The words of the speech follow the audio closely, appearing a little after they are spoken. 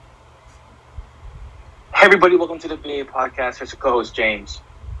Hey everybody, welcome to the BA Podcast. Here's your co-host James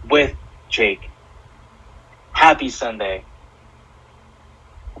with Jake. Happy Sunday.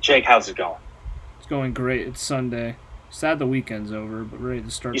 Jake, how's it going? It's going great. It's Sunday. Sad the weekend's over, but ready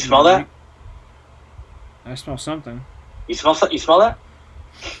to start. You smell that? Week. I smell something. You smell that?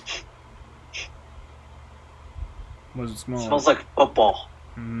 What does it smell It smells like football.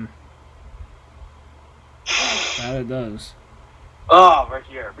 That it does. Oh, right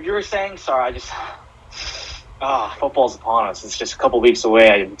here. But you were saying, football's upon us. It's just a couple weeks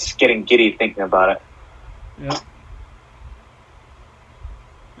away. I'm just getting giddy thinking about it. Yep.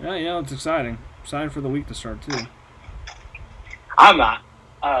 Yeah, it's exciting. Exciting for the week to start, too. I'm not.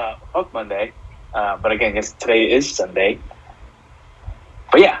 Fuck Monday. But again, yes, today is Sunday.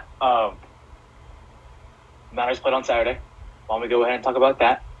 But yeah, Niners played on Saturday. Why don't we go ahead and talk about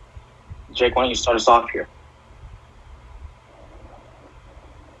that? Jake, why don't you start us off here?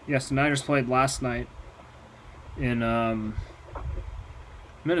 Yes, the Niners played last night in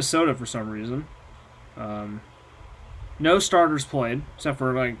Minnesota for some reason. No starters played, except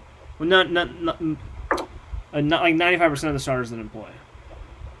for not like 95% of the starters didn't play.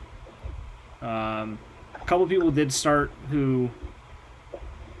 A couple people did start who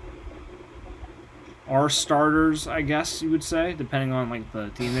are starters, I guess you would say, depending on like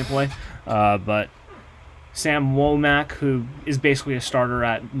the team they play. But Sam Womack, who is basically a starter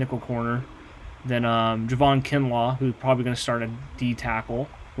at nickel corner. Then Javon Kinlaw, who's probably going to start a D tackle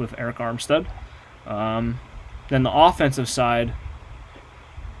with Eric Armstead. Then the offensive side,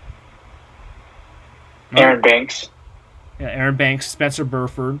 Aaron Banks. Yeah, Aaron Banks, Spencer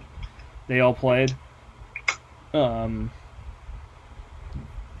Burford. They all played. Danny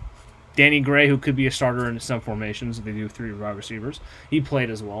Gray, who could be a starter in some formations if they do three wide receivers, he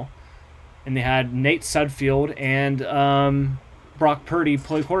played as well. And they had Nate Sudfeld and Brock Purdy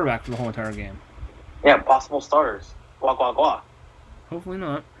play quarterback for the whole entire game. Yeah, possible starters. Guau, guau, guau. Hopefully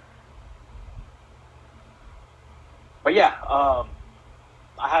not. But yeah, I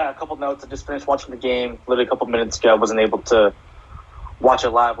had a couple notes. I just finished watching the game literally a couple minutes ago. I wasn't able to watch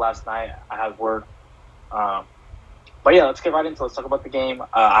it live last night. I had work. But yeah, let's get right into it. Let's talk about the game.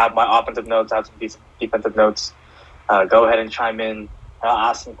 I have my offensive notes. I have some defensive notes. Go ahead and chime in. I'll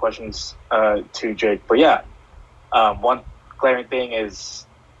ask some questions to Jake. But yeah, one glaring thing is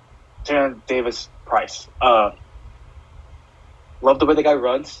Tyrion Davis-Price. Love the way the guy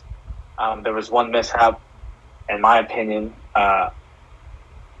runs. There was one mishap, in my opinion, on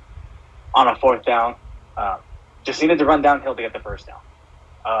a fourth down. Just needed to run downhill to get the first down.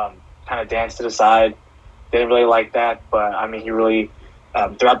 Kind of danced to the side. Didn't really like that, but I mean, he really,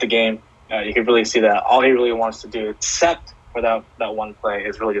 throughout the game, you could really see that all he really wants to do, except for that one play,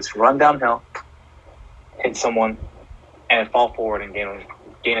 is really just run downhill, hit someone, and fall forward and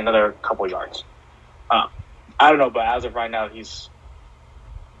gain another couple yards. I don't know, but as of right now, he's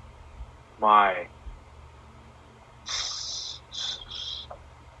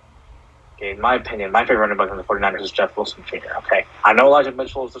in my opinion, my favorite running back on the 49ers is Jeff Wilson Jr., okay? I know Elijah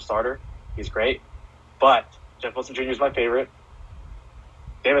Mitchell is the starter. He's great. But Jeff Wilson Jr. is my favorite.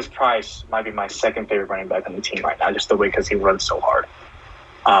 Davis-Price might be my second favorite running back on the team right now, just the way because he runs so hard.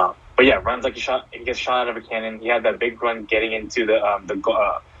 But yeah, runs like he gets shot out of a cannon. He had that big run getting into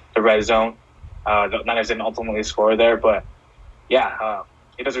the red zone. The Niners didn't ultimately score there, but yeah,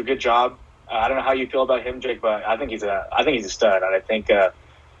 he does a good job. I don't know how you feel about him, Jake, but I think he's a stud, and I think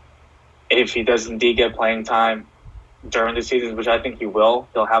if he does indeed get playing time during the season, which I think he will,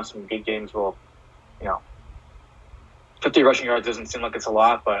 he'll have some good games. 50 rushing yards doesn't seem like it's a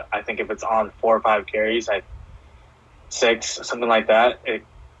lot, but I think if it's on 4 or 5 carries, 6, something like that, it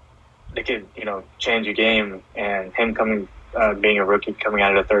could, change your game. And him being a rookie coming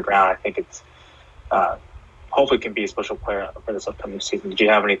out of the third round, I think it's hopefully can be a special player for this upcoming season. Did you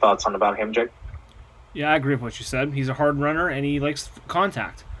have any thoughts about him, Jake? Yeah, I agree with what you said. He's a hard runner and he likes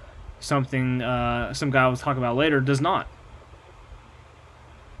contact. Something some guy I will talk about later does not.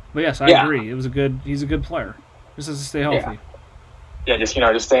 But yes, I agree. He's a good player. Just has to stay healthy. Yeah, just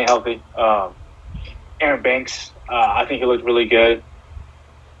staying healthy. Aaron Banks, I think he looked really good.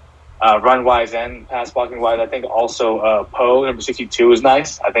 Run-wise and pass-blocking-wise, I think also Poe, number 62, was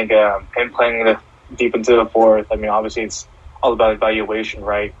nice. I think him playing deep into the fourth, I mean, obviously it's all about evaluation,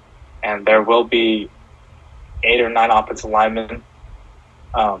 right? And there will be 8 or 9 offensive linemen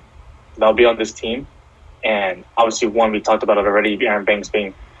that'll be on this team. And obviously one, we talked about it already, Aaron Banks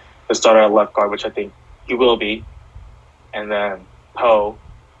being the starter at left guard, which I think he will be. And then Poe,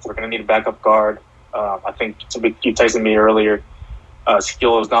 we're going to need a backup guard. I think you texted me earlier.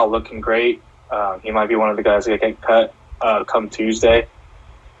 Skill is not looking great. He might be one of the guys that get cut come Tuesday.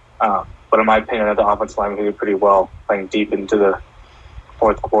 But in my opinion, the offensive line did pretty well, playing deep into the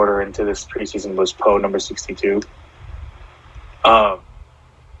fourth quarter into this preseason was Poe, number 62. No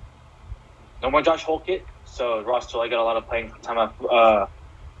more Josh Holkett, so Ross Dwelly got a lot of playing time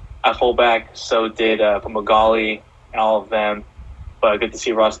at fullback. So did Fumagalli and all of them. But good to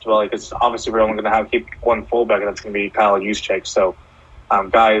see Ross Dwelly because obviously we're only going to keep one fullback, and that's going to be Kyle Juszczyk. So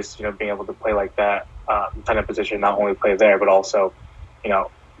guys, being able to play like that, tight end position, not only play there, but also,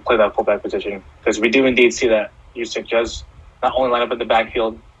 play that fullback position. Because we do indeed see that Juszczyk does not only line up in the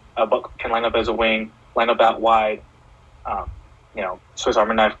backfield, but can line up as a wing, line up out wide. Swiss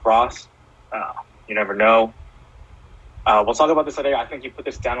Army knife Ross. You never know. We'll talk about this later. I think you put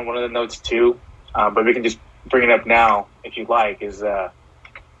this down in one of the notes too, but we can just bring it up now if you'd like. Is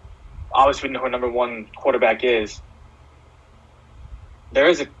obviously we know who number one quarterback is. There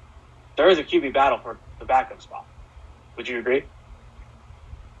is a QB battle for the backup spot. Would you agree?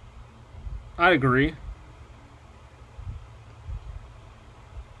 I agree.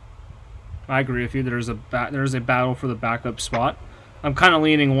 I agree with you. There is a battle for the backup spot. I'm kind of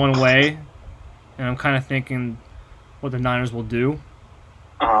leaning one way, and I'm kind of thinking what the Niners will do.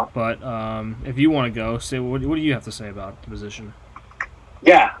 Uh-huh. But if you want to go, say what do you have to say about the position?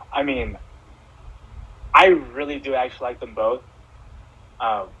 Yeah, I mean, I really do actually like them both.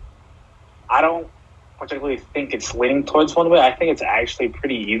 I don't particularly think it's leaning towards one way. I think it's actually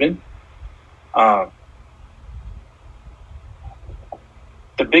pretty even.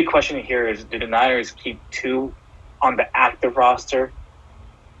 The big question here is, do the Niners keep two on the active roster?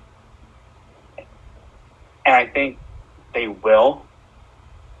 And I think they will.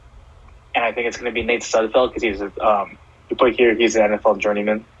 And I think it's going to be Nate Sudfeld because he's you put here, he's an NFL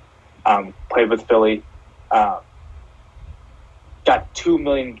journeyman. Played with Philly. Got $2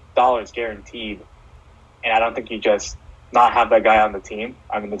 million guaranteed. And I don't think you just not have that guy on the team.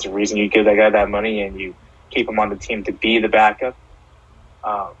 I mean, there's a reason you give that guy that money and you keep him on the team to be the backup.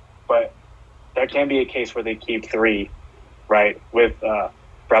 But there can be a case where they keep three, right, with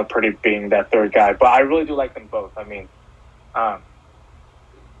Brock Purdy being that third guy. But I really do like them both. I mean,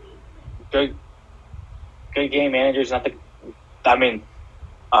 good game managers. Nate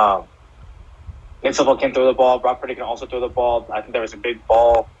Sudfeld can throw the ball. Brock Purdy can also throw the ball. I think there was a big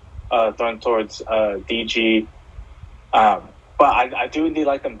ball thrown towards DG. But I do indeed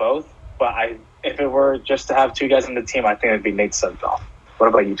like them both. But if it were just to have two guys on the team, I think it would be Nate Sudfeld. What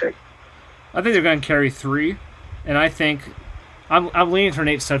about you, Jake? I think they're going to carry three, and I think I'm leaning for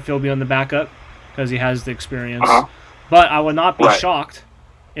Nate Sudfeld being the backup because he has the experience. Uh-huh. But I would not be shocked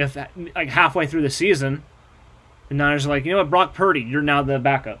if, like, halfway through the season, the Niners are like, you know what, Brock Purdy, you're now the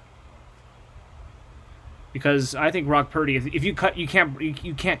backup. Because I think Brock Purdy, if you cut, you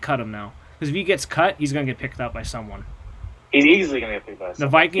can't cut him now. Because if he gets cut, he's going to get picked up by someone. He's easily going to get picked by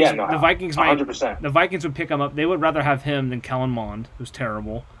someone. The Vikings 100%. The Vikings would pick him up. They would rather have him than Kellen Mond, who's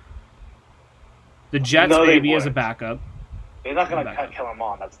terrible. The Jets maybe as a backup. They're not going to cut Kellen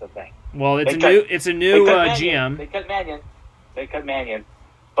Mond. That's the thing. Well, it's a new GM. They cut Mannion,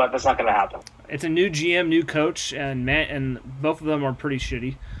 but that's not going to happen. It's a new GM, new coach, and both of them are pretty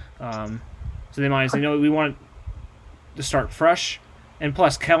shitty. So they might say, we want to start fresh. And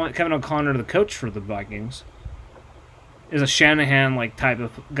plus, Kevin O'Connor, the coach for the Vikings, is a Shanahan-like type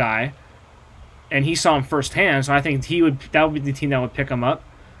of guy, and he saw him firsthand. So I think that would be the team that would pick him up.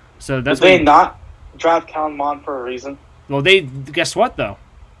 So that's Did they not draft Kellen Mond for a reason? Well, guess what though,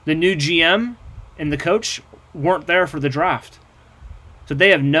 the new GM and the coach weren't there for the draft, so they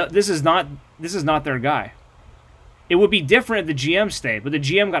have This is not their guy. It would be different if the GM stayed, but the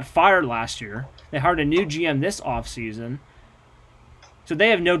GM got fired last year. They hired a new GM this offseason. So they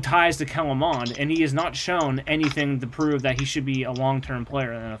have no ties to Kellen Mond, and he has not shown anything to prove that he should be a long-term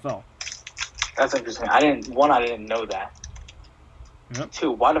player in the NFL. That's interesting. I didn't know that. Yep.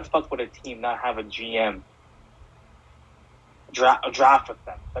 Two, why the fuck would a team not have a GM draft with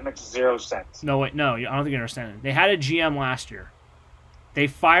them? That makes zero sense. No, wait, no, I don't think you understand it. They had a GM last year. They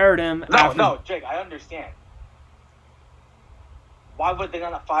fired him. No, Jake, I understand. Why would they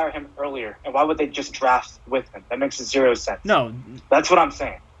not fire him earlier? And why would they just draft with him? That makes zero sense. No. That's what I'm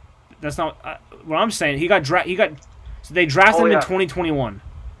saying. That's not what I'm saying. So they drafted him in 2021.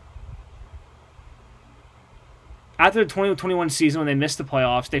 After the 2021 season, when they missed the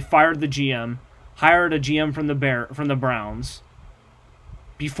playoffs, they fired the GM, hired a GM from the Browns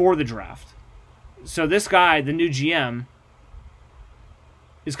before the draft. So this guy, the new GM,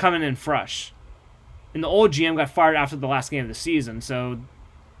 is coming in fresh. And the old GM got fired after the last game of the season,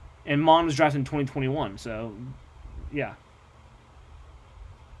 and Mond was drafted in 2021, so yeah.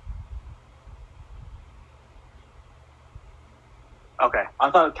 Okay. I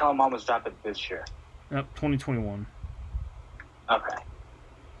thought Kellen Mond was drafted this year. Yep, 2021. Okay.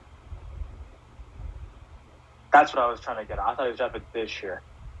 That's what I was trying to get at. I thought he was drafted this year.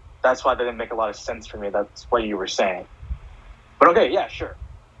 That's why that didn't make a lot of sense for me. That's what you were saying. But okay, yeah, sure.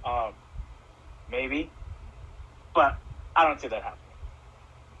 Maybe. But I don't see that happening.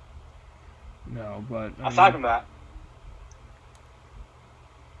 No, but... Aside from that,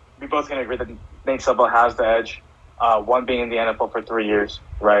 we both can agree that Nate Sudfeld has the edge. One being in the NFL for 3 years,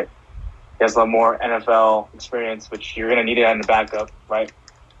 right? He has a little more NFL experience, which you're going to need it in the backup, right?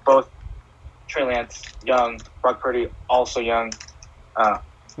 Both Trey Lance, young. Brock Purdy, also young. Well,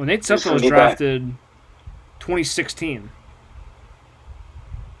 Nate Sudfeld was drafted 2016.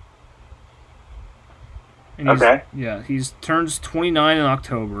 And okay. Yeah, he turns 29 in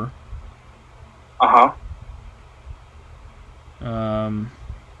October. Uh-huh.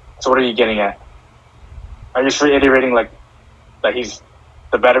 So what are you getting at? Are you just reiterating like that he's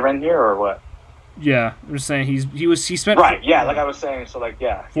the veteran here or what? Yeah, I'm just saying he spent right. Yeah, like I was saying. So like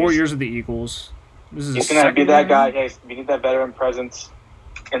 4 years with the Eagles. This is he's gonna be that guy. Yeah, we need that veteran presence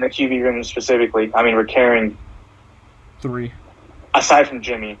in the QB room specifically. I mean, we're carrying 3. Aside from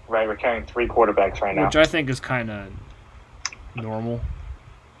Jimmy, right? We're carrying 3 quarterbacks right now, which I think is kind of normal.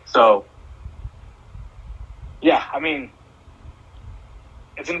 So, yeah, I mean,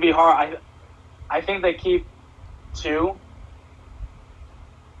 it's gonna be hard. I think they keep 2,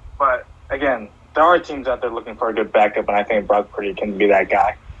 but again, there are teams out there looking for a good backup, and I think Brock Purdy can be that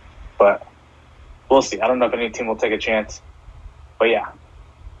guy. But we'll see. I don't know if any team will take a chance. But yeah,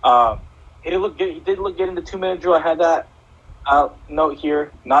 he did look good. He did look good in the 2-minute drill. I had that note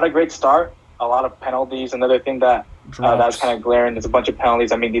here. Not a great start. A lot of penalties. Another thing that was kind of glaring. There's a bunch of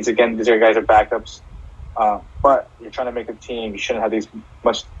penalties. I mean, these are guys are backups. But you're trying to make a team. You shouldn't have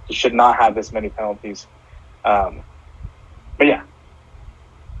You should not have this many penalties. But yeah,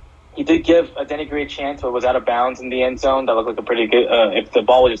 he did give Denny Gray a chance, but was out of bounds in the end zone. That looked like a pretty good. If the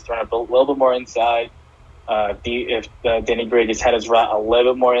ball was just thrown a little bit more inside, if Denny Gray just had his route a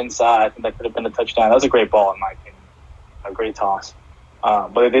little bit more inside, I think that could have been a touchdown. That was a great ball in my opinion. A great toss.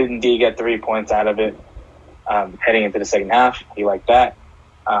 But they did indeed get 3 points out of it heading into the second half. He liked that.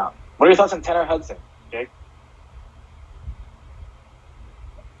 What are your thoughts on Tanner Hudson, Jake?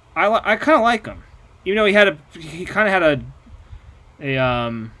 I kind of like him, even though he kind of had he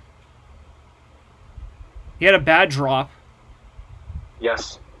had a bad drop.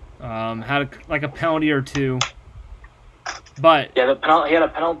 Yes. Had a penalty or 2. But yeah, he had a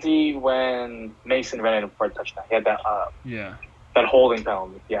penalty when Mason ran in for a touchdown. He had that that holding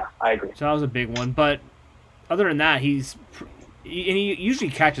penalty. Yeah, I agree. So that was a big one. But other than that, he usually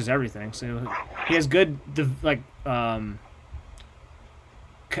catches everything. So he has a good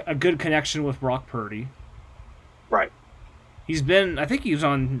connection with Brock Purdy. Right. I think he was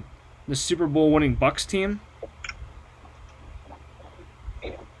on the Super Bowl winning Bucs team.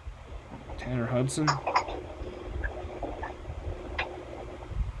 Tanner Hudson.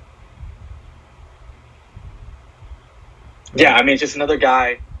 Yeah, I mean, just another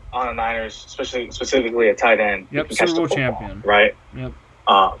guy on the Niners, specifically a tight end. Yep, Super Bowl champion. Right? Yep.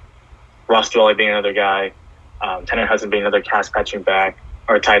 Ross Dwelley being another guy. Tanner Hudson being another pass-catching back,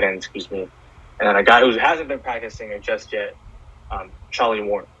 or tight end, excuse me. And then a guy who hasn't been practicing it just yet, Charlie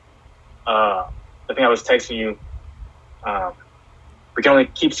Warren. I think I was texting you, we can only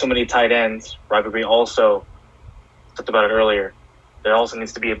keep so many tight ends, right? But we also talked about it earlier. There also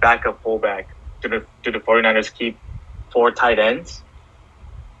needs to be a backup fullback. Do the 49ers keep 4 tight ends?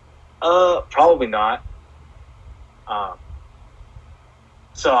 Probably not.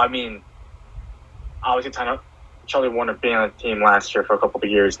 So, I mean, obviously Charlie Warner being on the team last year for a couple of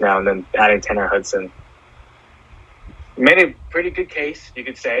years now, and then adding Tanner Hudson made a pretty good case, you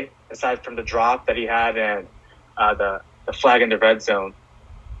could say, aside from the drop that he had and the flag in the red zone.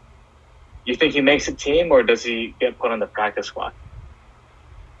 You think he makes a team, or does he get put on the practice squad?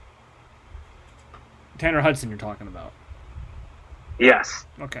 Tanner Hudson you're talking about? Yes.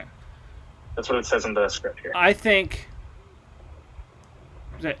 Okay. That's what it says in the script here. I think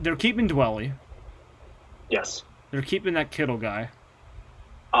that they're keeping Dwelley. Yes. They're keeping that Kittle guy.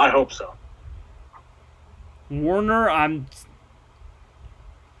 I hope so. Warner, I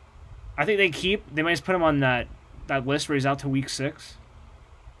think they might just put him on that list where he's out to week 6.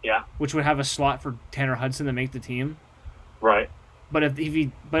 Yeah. Which would have a slot for Tanner Hudson to make the team. Right. But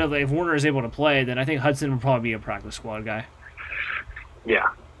if Warner is able to play, then I think Hudson would probably be a practice squad guy. Yeah.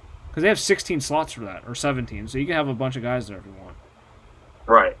 Because they have 16 slots for that, or 17, so you can have a bunch of guys there if you want.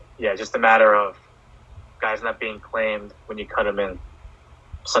 Right. Yeah, just a matter of guys not being claimed when you cut them in.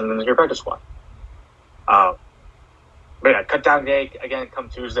 Send them to your practice squad. But yeah, cut down day again come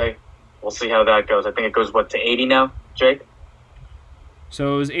Tuesday. We'll see how that goes. I think it goes, to 80 now, Jake?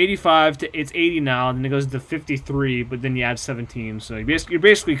 So it was 85 to it's 80 now, then it goes to 53, but then you add 17. So you're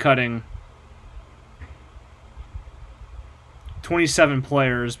basically cutting 27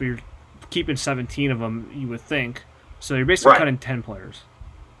 players, but you're keeping 17 of them, you would think. So you're basically cutting 10 players.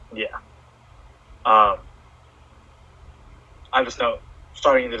 Yeah. I just know,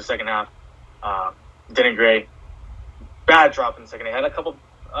 starting into the second half, Denny Gray, bad drop in the second half. Had a couple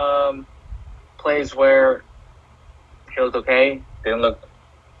plays where he looked okay, didn't look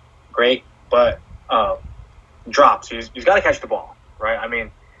great, but drops. He's got to catch the ball, right? I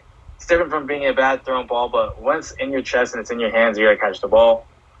mean, it's different from being a bad thrown ball, but once in your chest and it's in your hands, you got to catch the ball.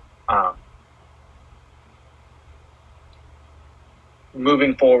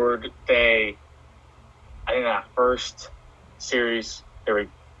 Moving forward, I think that first series, they were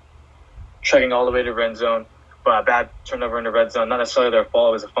checking all the way to red zone, but a bad turnover in the red zone, not necessarily their fault,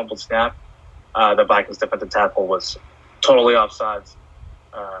 it was a fumbled snap. The Vikings defensive tackle was totally offsides.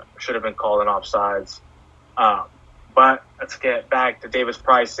 Should have been called an offsides. But let's get back to Davis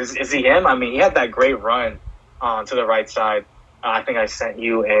Price. Is he him? I mean, he had that great run to the right side. I think I sent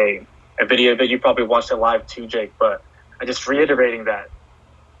you a video that you probably watched it live too, Jake, but I'm just reiterating that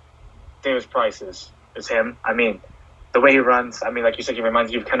Davis Price is him. I mean, the way he runs, I mean, like you said, he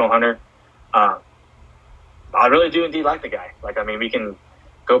reminds you of Kendall Hunter. I really do indeed like the guy. Like, I mean, we can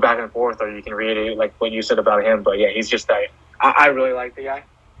go back and forth, or you can reiterate like what you said about him, but yeah, he's just that. I really like the guy.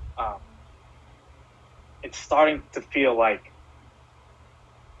 It's starting to feel like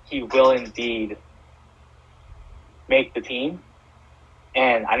he will indeed make the team.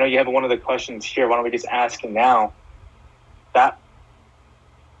 And I know you have one of the questions here. Why don't we just ask him now? That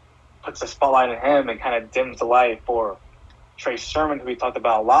puts a spotlight on him and kind of dims the light for Trey Sermon, who we talked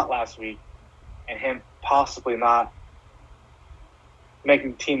about a lot last week, and him possibly not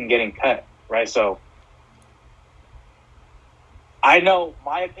making the team and getting cut, right? So I know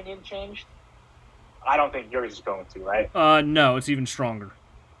my opinion changed. I don't think yours is going to, right? No, it's even stronger.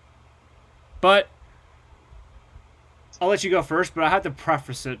 But I'll let you go first, but I have to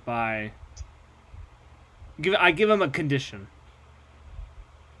preface it by I give him a condition.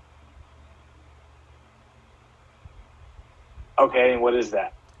 Okay, and what is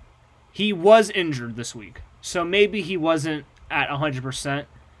that? He was injured this week, so maybe he wasn't at 100%.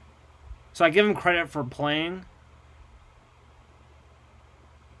 So I give him credit for playing,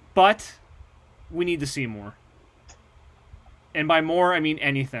 but we need to see more. And by more, I mean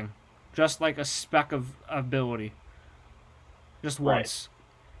anything. Just like a speck of ability. Just once. Right.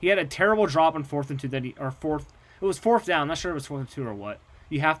 He had a terrible drop on 4th and 2 that it was 4th down, I'm not sure if it was 4th and 2 or what.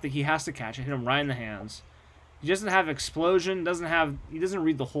 He has to catch it, hit him right in the hands. He doesn't have explosion, he doesn't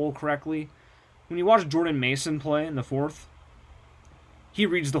read the hole correctly. When you watch Jordan Mason play in the 4th, he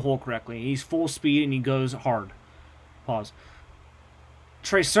reads the hole correctly. He's full speed and he goes hard. Pause.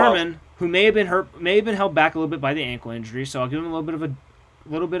 Trey Sermon, who may have been held back a little bit by the ankle injury, so I'll give him a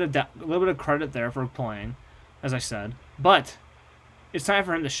little bit of credit there for playing, as I said. But it's time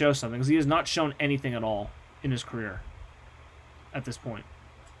for him to show something, because he has not shown anything at all in his career at this point.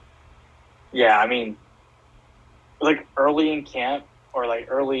 Yeah, I mean, like early in camp or like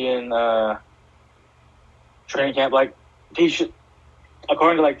early in training camp, like he should,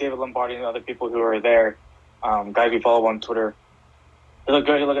 according to like David Lombardi and other people who are there, guys we follow on Twitter, he looked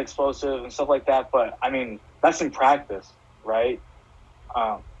good, he looked explosive and stuff like that. But I mean, that's in practice, right?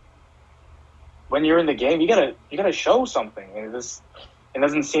 When you're in the game, you gotta show something. And it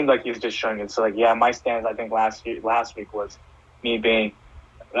doesn't seem like he's just showing it. So like, yeah, my stance I think last week was me being,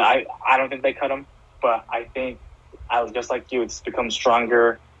 I don't think they cut him, but I think I was just like you. It's become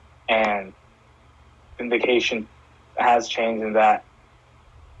stronger, and vindication has changed in that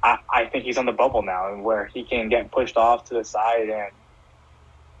I think he's on the bubble now, and where he can get pushed off to the side and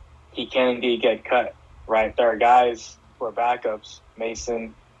he can indeed get cut, right? There are guys who are backups,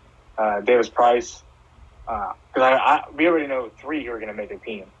 Mason, Davis Price, because we already know 3 who are going to make the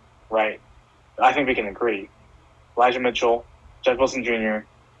team, right? I think we can agree. Elijah Mitchell, Jeff Wilson Jr.,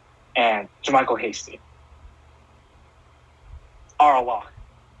 and JaMycal Hasty are a lock.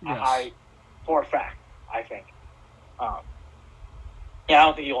 Yes. For a fact, I think. Yeah, I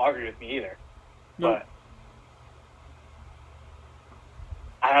don't think you'll argue with me either. Nope. But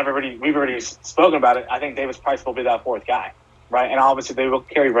we've already spoken about it. I think Davis Price will be that 4th guy, right? And obviously they will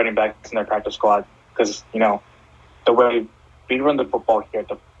carry running backs in their practice squad because, the way we run the football here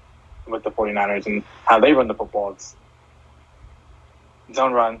with the 49ers and how they run the football, it's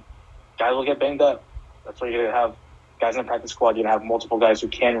zone run. Guys will get banged up. That's why you're going to have guys in the practice squad. You're going to have multiple guys who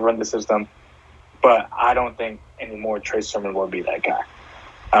can run the system. but I don't think anymore Trey Sermon will be that guy,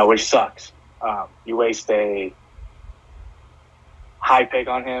 which sucks. You waste a high pick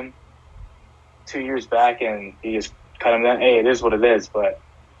on him 2 years back, and he just cut him down. Hey, it is what it is, but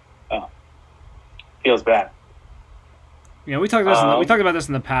feels bad. Yeah, we talked about this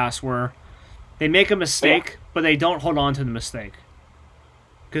in the past, where they make a mistake, but they don't hold on to the mistake.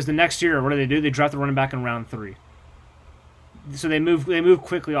 Because the next year, what do? They draft the running back in round 3. So they move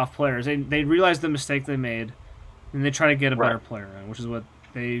quickly off players. They realize the mistake they made, and they try to get a better player in, which is what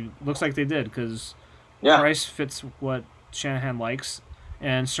looks like they did. Because Price fits what Shanahan likes,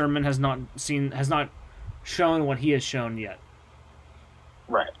 and Sermon has not shown what he has shown yet.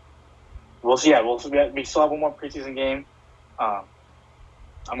 Right. We'll see. Yeah, we still have one more preseason game. I'm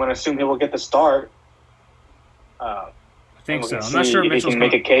going to assume he will get the start. I think so. I'm not sure if he can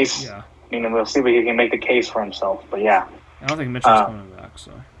make a case. Yeah. We'll see if he can make the case for himself. But yeah. I don't think Mitchell's coming back.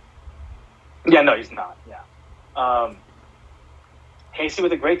 So. Yeah, no, he's not. Yeah. Hasty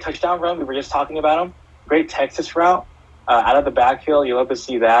with a great touchdown run. We were just talking about him. Great Texas route out of the backfield. You love to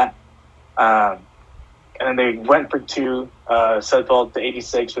see that. And then they went for 2. Sudfeld to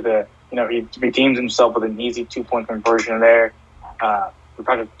 86 with he redeems himself with an easy 2-point conversion there. We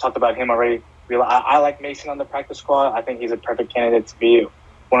probably talked about him already. I like Mason on the practice squad. I think he's a perfect candidate to be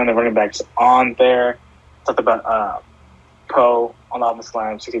one of the running backs on there. Talked about Poe on the offensive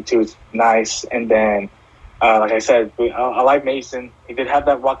line, 62 is nice. And then, like I said, I like Mason. He did have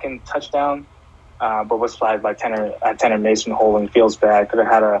that walk-in touchdown, but was flagged by Tanner Mason holding. Feels bad. Could have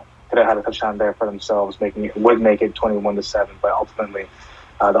had a touchdown there for themselves, would make it 21-7. But ultimately,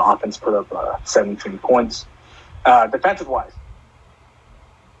 the offense put up 17 points. Defensive-wise,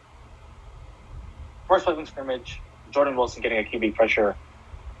 first play from scrimmage, Jordan Wilson getting a QB pressure.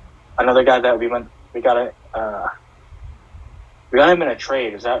 Another guy that we got him in a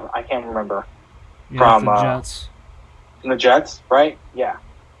trade. Is that I can't remember. Yeah, from the Jets. From the Jets, right? Yeah.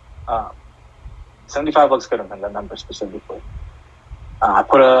 75 looks good on that number specifically. I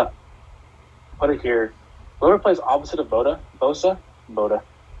put it here. Whoever plays opposite of Bosa,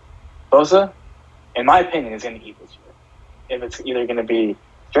 in my opinion, is going to eat this year. If it's either going to be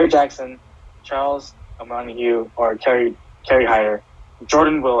Jerry Jackson, Charles Omenihu, or Kerry Hyder,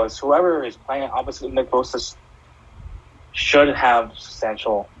 Jordan Willis, whoever is playing opposite of Nick Bosa should have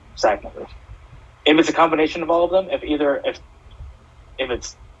substantial sack numbers. If it's a combination of all of them, if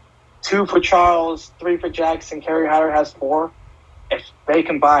it's 2 for Charles, 3 for Jackson, Kerry Hyder has 4. If they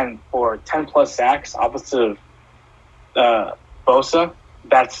combine for 10+ sacks opposite of Bosa,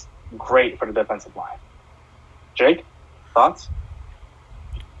 that's great for the defensive line. Jake, thoughts?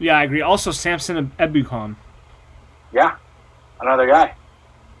 Yeah, I agree. Also, Samson Ebukam. Yeah, another guy.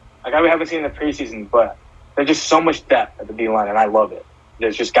 A guy we haven't seen in the preseason, but there's just so much depth at the D-line, and I love it.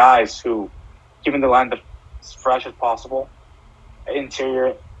 There's just guys who, keeping the line as fresh as possible,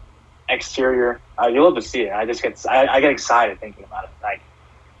 interior, exterior. You love to see it. I get excited thinking about it. Like,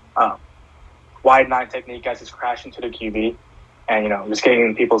 wide 9 technique, guys just crash into the QB, and just getting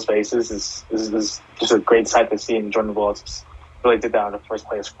in people's faces is just a great sight to see. And Jordan Willis really did that on the first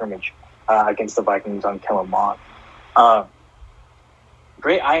play of scrimmage against the Vikings on Kellen Mond.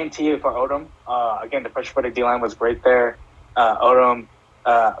 Great INT for Odom. Again, the pressure for the D-line was great there. Odom,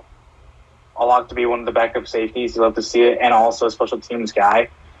 a lot to be one of the backup safeties. You love to see it. And also a special teams guy.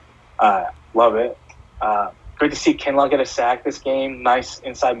 Love it. Great to see Kinlaw get a sack this game. Nice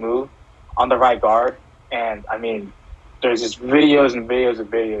inside move on the right guard. And, I mean, there's just videos and videos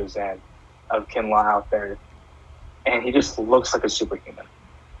and videos of Kinlaw out there. And he just looks like a superhuman.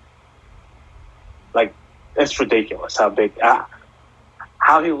 Like, it's ridiculous how big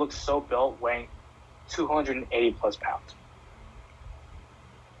how he looks so built, weighing 280+ pounds.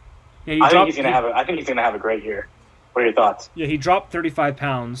 Yeah, I think he's gonna have a great year. What are your thoughts? Yeah, he dropped 35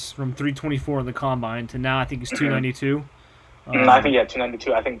 pounds from 324 in the combine to now I think he's 292. I think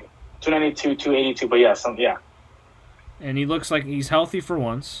 292. I think 292, 282. But yeah. And he looks like he's healthy for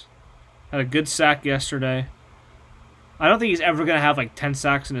once. Had a good sack yesterday. I don't think he's ever gonna have like 10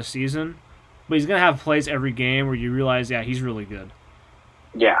 sacks in a season, but he's gonna have plays every game where you realize, he's really good.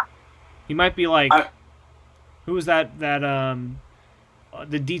 Yeah. He might be like, who was that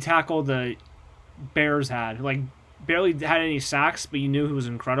the D tackle the Bears had, who like barely had any sacks, but you knew he was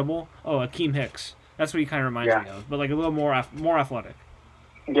incredible. Oh, Akeem Hicks. That's what he kind of reminds me of, but like a little more athletic.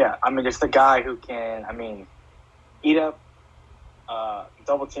 Yeah, I mean, just the guy who can, eat up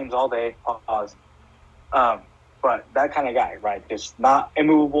double teams all day. Pause. But that kind of guy, right? Just not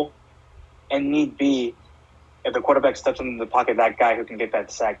immovable, and need be, if the quarterback steps into the pocket, that guy who can get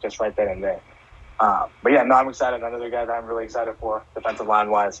that sack just right then and there. But yeah, no, I'm excited. Another guy that I'm really excited for, defensive line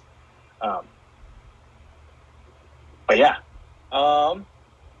wise. But yeah,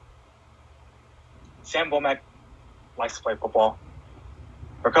 Sam Womack likes to play football.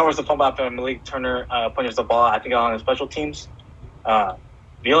 Recovers the fumble after Malik Turner punches the ball, I think, on his special teams.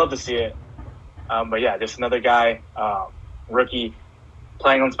 You love to see it. But yeah, just another guy, rookie,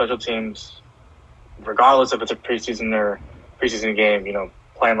 playing on special teams, regardless if it's a preseason game,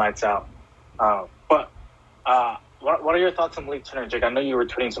 playing lights out. But what are your thoughts on Malik Turner, Jake? I know you were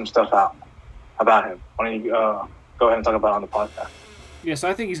tweeting some stuff out about him. Why don't you go ahead and talk about it on the podcast? Yeah, so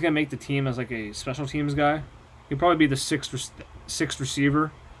I think he's going to make the team as like a special teams guy. He'll probably be the sixth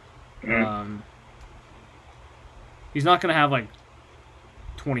receiver. Mm-hmm. He's not going to have like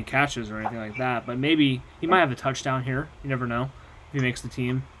 20 catches or anything like that, but maybe he might have a touchdown here. You never know if he makes the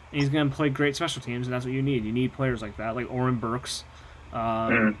team. And he's going to play great special teams, and that's what you need. You need players like that, like Oren Burks,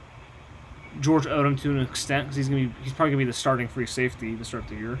 George Odom to an extent, because he's probably going to be the starting free safety to start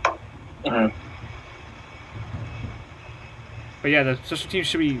the year. Mm-hmm. But yeah, the special teams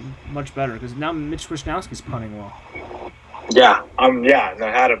should be much better because now Mitch Wishnowski's punting well. Yeah, and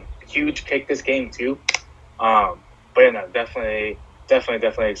I had a huge kick this game too. But yeah, no, definitely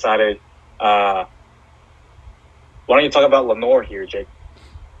excited. Why don't you talk about Lenore here, Jake?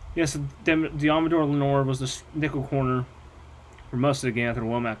 Yes, Diamador Lenore was the nickel corner for most of the game after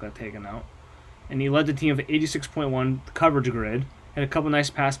Womack got taken out, and he led the team with 86.1 coverage grade. Had a couple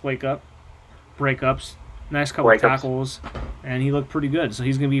nice pass breakups. Nice couple of tackles, and he looked pretty good. So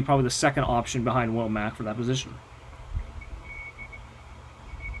he's going to be probably the second option behind Womack for that position.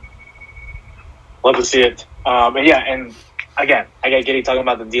 Love to see it. And yeah, and again, I got Giddy talking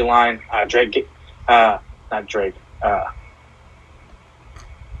about the D-line. Drake, not Drake.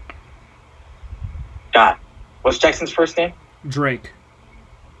 God, what's Jackson's first name? Drake.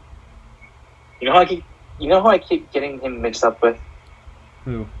 You know who I keep getting him mixed up with?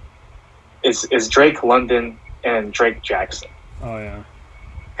 Who? Is Drake London and Drake Jackson. Oh, yeah.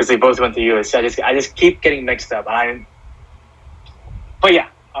 Because they both went to USC. I just keep getting mixed up. But yeah,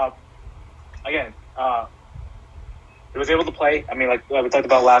 again, he was able to play. I mean, like we talked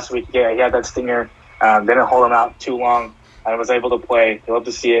about last week, yeah, he had that stinger. Didn't hold him out too long. And was able to play. You love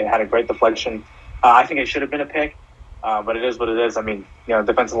to see it. Had a great deflection. I think it should have been a pick, but it is what it is. I mean,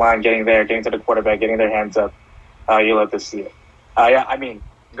 defensive line getting there, getting to the quarterback, getting their hands up. You love to see it. Yeah, I mean,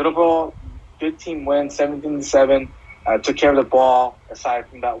 good overall. Good team win, 17-7. Took care of the ball, aside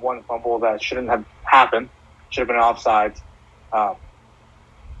from that one fumble that shouldn't have happened. Should have been offsides.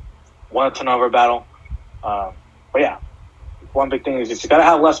 Won a turnover battle. But yeah, one big thing is just you got to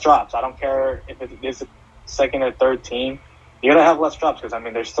have less drops. I don't care if it is a second or third team. You got to have less drops because, I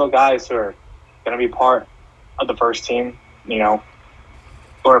mean, there's still guys who are going to be part of the first team, who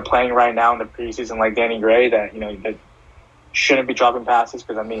are playing right now in the preseason, like Danny Gray, that shouldn't be dropping passes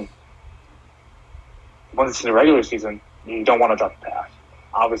because, I mean, once it's in the regular season, you don't want to drop a pass.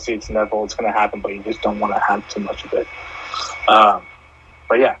 Obviously, it's inevitable. It's going to happen, but you just don't want to have too much of it.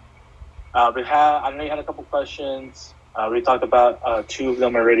 But yeah, I know you had a couple questions. We talked about two of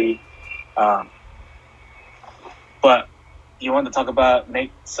them already. But you wanted to talk about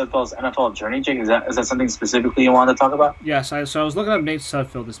Nate Sudfeld's NFL journey, Jake? Is that something specifically you wanted to talk about? Yes. So I was looking up Nate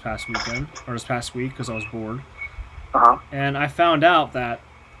Sudfeld this past week because I was bored. Uh-huh. And I found out that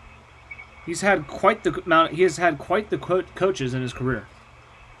he has had quite the coaches in his career.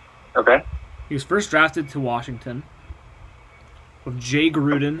 Okay. He was first drafted to Washington with Jay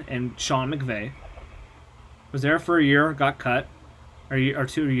Gruden and Sean McVay. Was there for a year, got cut, or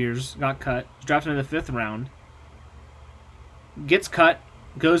 2 years, got cut. Was drafted in the 5th round. Gets cut,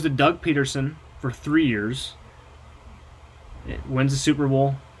 goes to Doug Peterson for 3 years. It wins the Super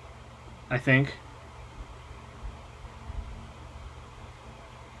Bowl, I think.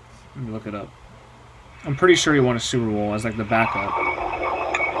 Let me look it up. I'm pretty sure he won a Super Bowl as like the backup.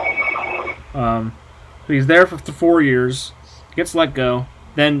 So he's there for 4 years, gets let go.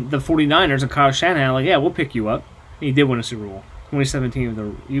 Then the 49ers and Kyle Shanahan are like, yeah, we'll pick you up. And he did win a Super Bowl, 2017 with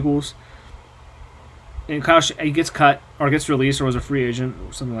the Eagles. And he gets cut or gets released or was a free agent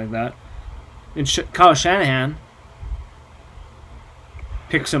or something like that. And Kyle Shanahan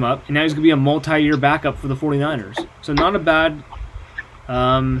picks him up, and now he's going to be a multi-year backup for the 49ers. So not a bad...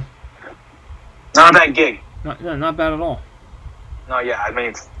 Not a bad gig. Not bad at all. No, yeah, I mean,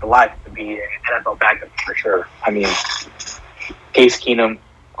 it's the life to be an NFL backup for sure. I mean, Case Keenum,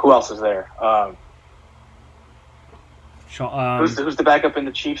 who else is there? Who's the backup in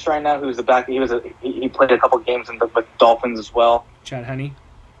the Chiefs right now? Who's the back? He played a couple games with Dolphins as well. Chad Henne,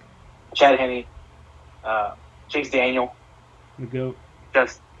 Chase Daniel. The GOAT.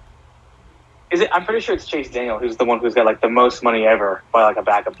 I'm pretty sure it's Chase Daniel who's the one who's got like the most money ever by like a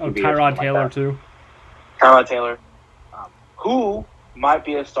backup. Oh, Tyrod Taylor too. Tyrod Taylor. who might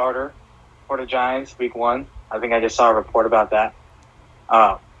be a starter for the Giants week 1. I think I just saw a report about that.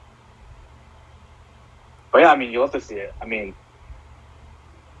 But yeah, I mean, you'll have to see it. I mean,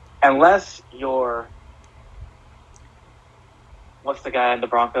 unless you're, what's the guy in the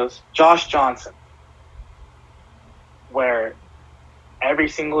Broncos? Josh Johnson, where every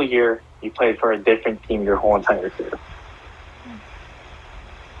single year you played for a different team your whole entire career.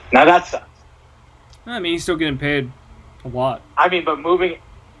 Now that sucks. I mean, he's still getting paid a lot. I mean, but moving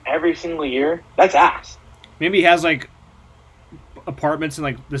every single year, that's ass. Maybe he has like apartments in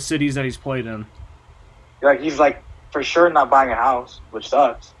like the cities that he's played in. Like he's like for sure not buying a house, which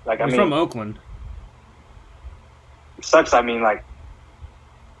sucks. Like He's from Oakland. It sucks. I mean, like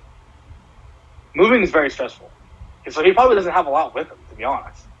moving is very stressful. So he probably doesn't have a lot with him, to be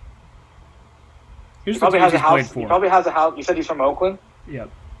honest. He probably has a house. He probably has a house. You said he's from Oakland? Yep.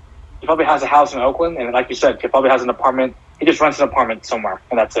 He probably has a house in Oakland, and like you said, he probably has an apartment. He just rents an apartment somewhere,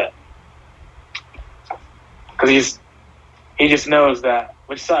 and that's it. Because he just knows that,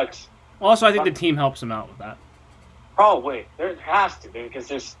 which sucks. Also, I think the team helps him out with that. Probably. There has to, dude, because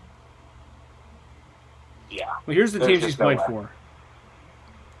there's... Yeah. Well, here's the teams he's played for.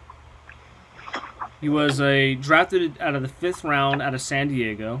 He was drafted out of the 5th round out of San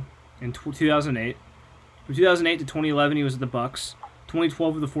Diego in 2008. From 2008 to 2011, he was at the Bucks.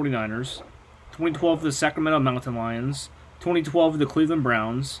 2012 with the 49ers. 2012 with the Sacramento Mountain Lions. 2012 with the Cleveland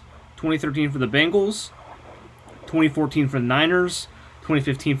Browns. 2013 for the Bengals. 2014 for the Niners.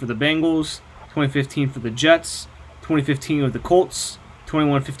 2015 for the Bengals. 2015 for the Jets. 2015 with the Colts.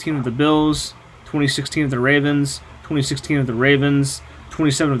 21-15 with the Bills. 2016 with the Ravens. 2016 with the Ravens.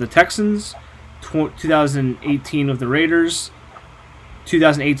 27 with the Texans. 2018 with the Raiders.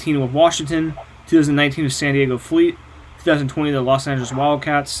 2018 with Washington. 2019 with San Diego Fleet. 2020 the Los Angeles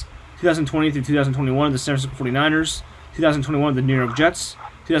Wildcats. 2020 through 2021 the San Francisco 49ers. 2021 with the New York Jets.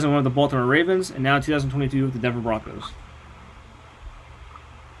 2001 with the Baltimore Ravens. And now 2022 with the Denver Broncos.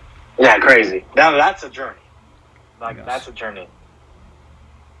 Yeah, crazy. Now that's a journey. Like, that's a journey.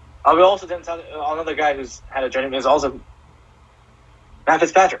 We also didn't tell another guy who's had a journey is also Matt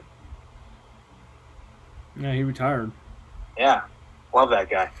Fitzpatrick. Yeah, he retired. Yeah, love that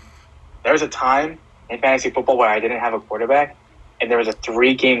guy. There was a time in fantasy football where I didn't have a quarterback, and there was a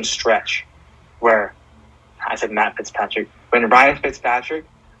 3-game stretch where I said Matt Fitzpatrick. When Ryan Fitzpatrick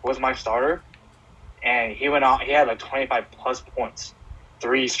was my starter, and he went out, he had like 25-plus points,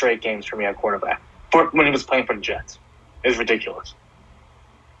 3 straight games for me at quarterback when he was playing for the Jets. It was ridiculous.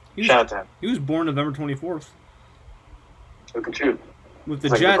 Shout out to him. He was born November 24th. Look at you. With the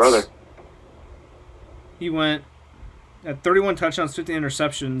Jets, he went at 31 touchdowns, 50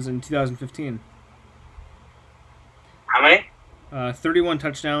 interceptions in 2015. How many? 31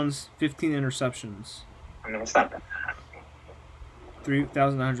 touchdowns, 15 interceptions. I mean, it's not bad.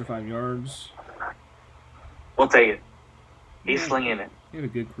 3,905 yards. We'll take it. He's slinging it. He had a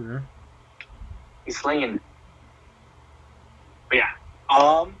good career. He's slinging it. But yeah.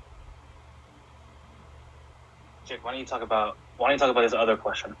 Jake, why don't you talk about this other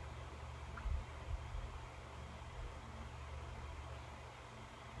question?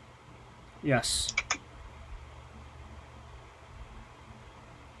 Yes.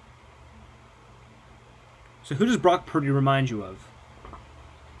 So who does Brock Purdy remind you of?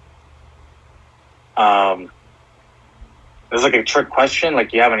 It's like a trick question.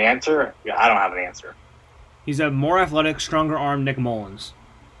 Like, you have an answer? Yeah, I don't have an answer. He's a more athletic, stronger arm Nick Mullins.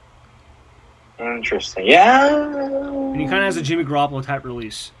 Interesting. Yeah. And he kind of has a Jimmy Garoppolo type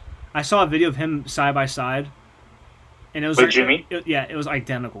release. I saw a video of him side by side, and it was like Jimmy. It was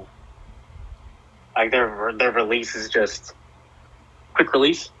identical. Like their release is just quick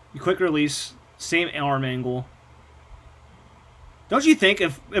release. Quick release, same arm angle. Don't you think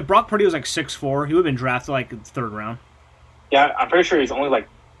if Brock Purdy was like 6'4", he would have been drafted like in the 3rd round? Yeah, I'm pretty sure he's only like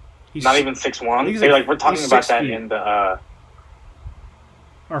not even 6'1". We're talking about that in the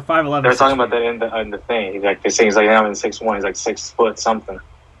or 5'11". They're talking about that in the thing. He's like, they're saying he's like not even 6'1". He's like 6 foot something.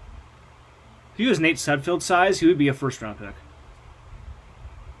 If he was Nate Sudfeld size, he would be a 1st-round pick.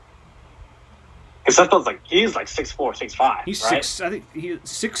 Because Sudfeld's like he's like 6'4", 6'5". He's right? 6. I think he's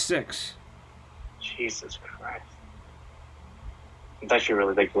 6'6". Jesus Christ. It's actually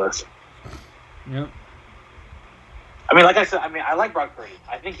really ridiculous. Yep. I mean, like I said, I like Brock Purdy.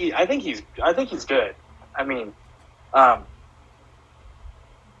 I think he's good. I mean,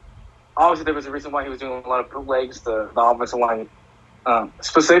 obviously there was a reason why he was doing a lot of bootlegs. The offensive line,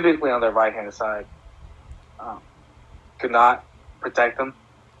 specifically on the right-hand side, could not protect him.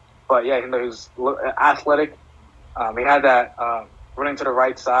 But yeah, he was athletic. He had that running to the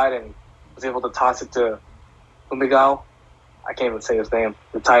right side and was able to toss it to Umigao I can't even say his name.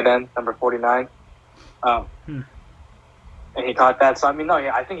 The tight end, number 49. And he caught that. So, I mean, no,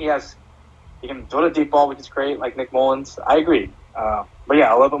 I think he can throw the deep ball, which is great, like Nick Mullins. I agree. But,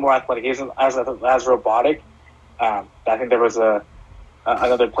 yeah, a little bit more athletic. He isn't as robotic. I think there was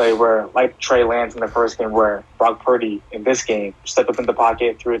another play where, like Trey Lance in the first game, where Brock Purdy in this game stepped up in the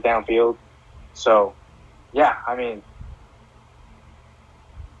pocket, threw it downfield. So, yeah, I mean,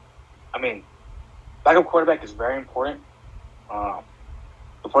 backup quarterback is very important.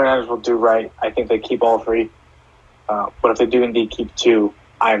 The 49ers will do right. I think they keep all three. But if they do indeed keep two,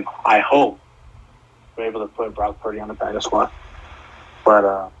 I hope we're able to put Brock Purdy on the practice squad.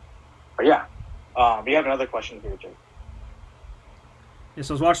 But yeah. We have another question here, Jake. Yeah,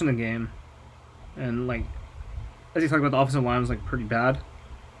 so I was watching the game, and, like, as you talked about, the offensive line was, like, pretty bad.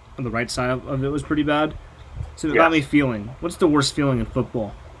 On the right side of it was pretty bad. So it got me feeling, what's the worst feeling in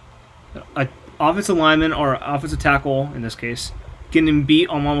football? An offensive lineman or offensive tackle, in this case, getting beat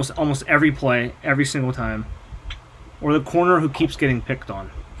on almost every play, every single time, or the corner who keeps getting picked on.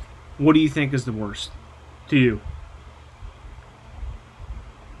 What do you think is the worst to you?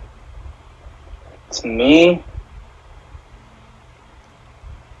 To me,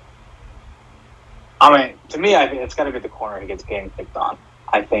 I think it's got to be the corner who gets getting picked on.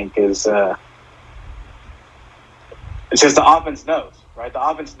 I think is it's just the offense knows, right? The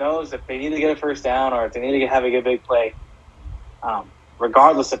offense knows if they need to get a first down or if they need to have a good big play,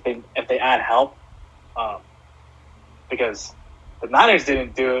 regardless if they add help, because the Niners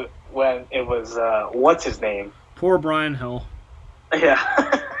didn't do it when it was what's his name? Poor Brian Hill.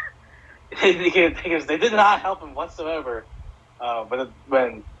 Yeah. Because they did not help him whatsoever. But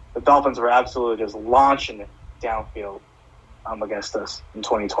when the Dolphins were absolutely just launching it downfield against us in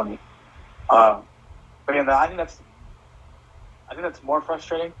 2020. But yeah, I think that's more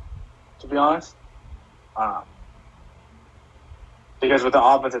frustrating, to be honest. Because with the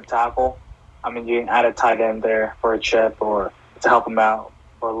offensive tackle, I mean, you can add a tight end there for a chip or to help him out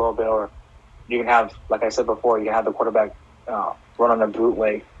for a little bit, or you can have, like I said before, you can have the quarterback run on a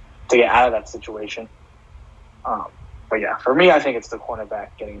bootleg to get out of that situation. But yeah, for me, I think it's the cornerback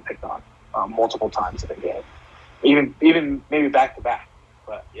getting picked on multiple times in the game, even maybe back to back.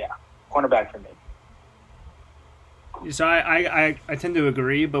 But yeah, cornerback for me. So I tend to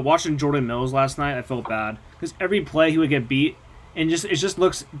agree, but watching Jordan Mills last night, I felt bad because every play he would get beat, and it just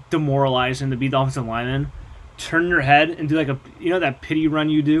looks demoralizing to be the offensive lineman. Turn your head and do like that pity run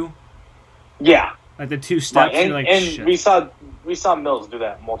you do. Yeah, like the two steps. Right. And, like, and shit. we saw Mills do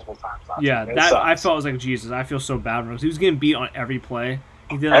that multiple times. Yeah, that I felt was like Jesus. I feel so bad because he was getting beat on every play.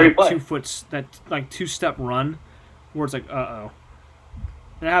 He did every like play. that 2-step run where it's like and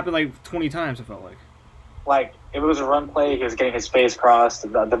it happened like 20 times. I felt like. Like if it was a run play, he was getting his face crossed.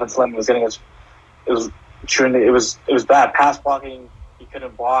 The defensive lineman was getting his. It was bad pass blocking. He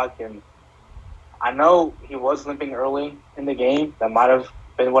couldn't block, and I know he was limping early in the game. That might have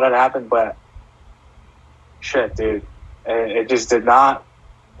been what had happened, but shit, dude, it just did not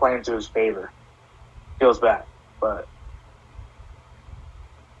play into his favor. Feels bad, but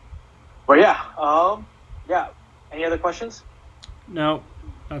yeah, yeah. Any other questions? No,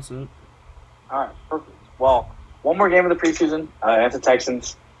 that's it. All right, perfect. Well, one more game of the preseason against the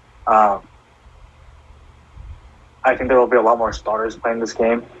Texans. I think there will be a lot more starters playing this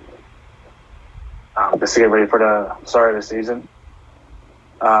game just to get ready for the start of the season.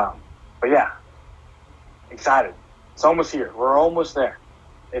 But yeah, excited. It's almost here. We're almost there.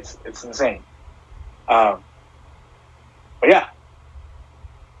 It's insane. But yeah,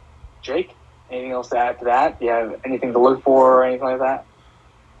 Jake, anything else to add to that? Do you have anything to look for or anything like that?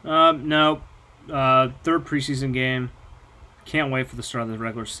 No. Third preseason game. Can't wait for the start of the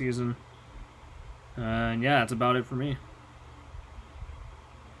regular season. And yeah, that's about it for me.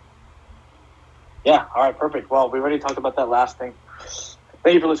 Yeah, all right, perfect. Well, we already talked about that last thing.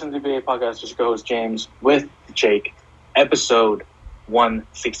 Thank you for listening to the BA Podcast. This is your host, James, with Jake, episode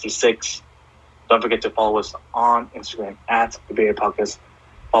 166. Don't forget to follow us on Instagram at the BA Podcast.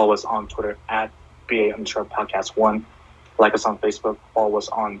 Follow us on Twitter at BA_Podcast1. Like us on Facebook. Follow us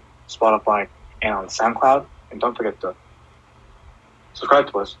on Spotify and on SoundCloud. And don't forget to subscribe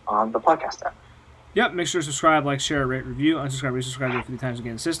to us on the podcast app. Yep, make sure to subscribe, like, share, rate, review, unsubscribe, resubscribe, 50 times again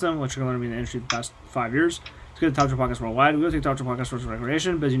in the system. What you're going to be in the industry the past 5 years. Let's get the Top Tier Podcast Worldwide. We will take Top Tier Podcast for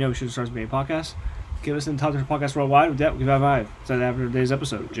recreation, but as you know, we should start to be a podcast. Give us the Top Tier Podcast Worldwide. With that, we give out 5. Is that after today's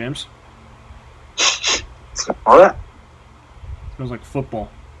episode? James? All that? Smells like football.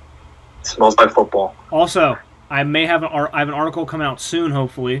 Smells like football. Also, I may have I have an article coming out soon.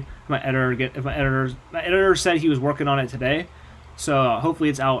 Hopefully, my editor said he was working on it today, so hopefully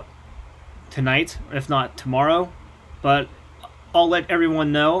it's out tonight, if not tomorrow. But I'll let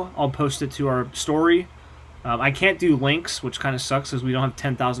everyone know. I'll post it to our story. I can't do links, which kind of sucks because we don't have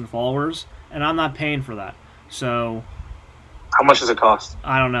 10,000 followers, and I'm not paying for that. So How much does it cost?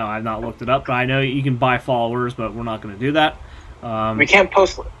 I don't know. I've not looked it up, but I know you can buy followers, but we're not going to do that. We can't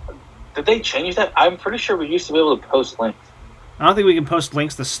post. Did they change that? I'm pretty sure we used to be able to post links. I don't think we can post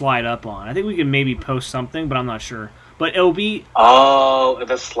links to slide up on. I think we can maybe post something, but I'm not sure. But it'll be... Oh,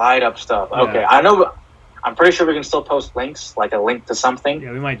 the slide up stuff. Yeah. Okay, I know. I'm pretty sure we can still post links, like a link to something.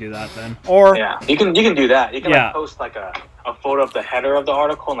 Yeah, we might do that then. Or Yeah, you can do that. You can Yeah. like post like a photo of the header of the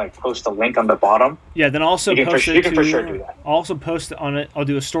article and like post a link on the bottom. yeah, then also You can post for, it you can to, for sure do that. I'll also post it on it. I'll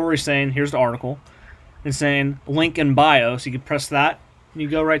do a story saying, here's the article, and saying link in bio, so you can press that, and you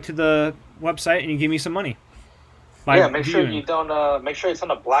go right to the website, and you give me some money. by Yeah, make sure viewing. you don't. Make sure it's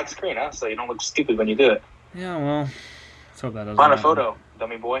on a black screen, huh? So you don't look stupid when you do it. Yeah, well, let's hope that doesn't Find a happen. photo,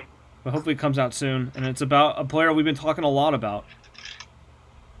 dummy boy. But hopefully it comes out soon, and it's about a player we've been talking a lot about.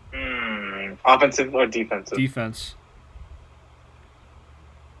 Offensive or defensive? Defense.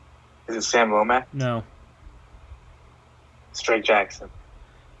 Is it Sam Womack? No. Straight Jackson.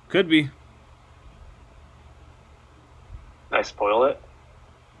 Could be. Did I spoil it?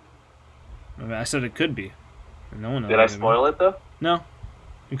 I mean, I said it could be. No one knows. Did I spoil it though? No.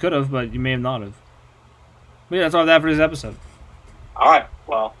 You could have, but you may have not have. But yeah, that's all I have for this episode. All right.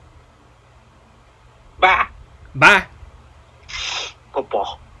 Well. Bye. Bye.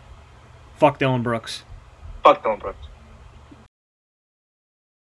 Football. Fuck Dylan Brooks. Fuck Dylan Brooks.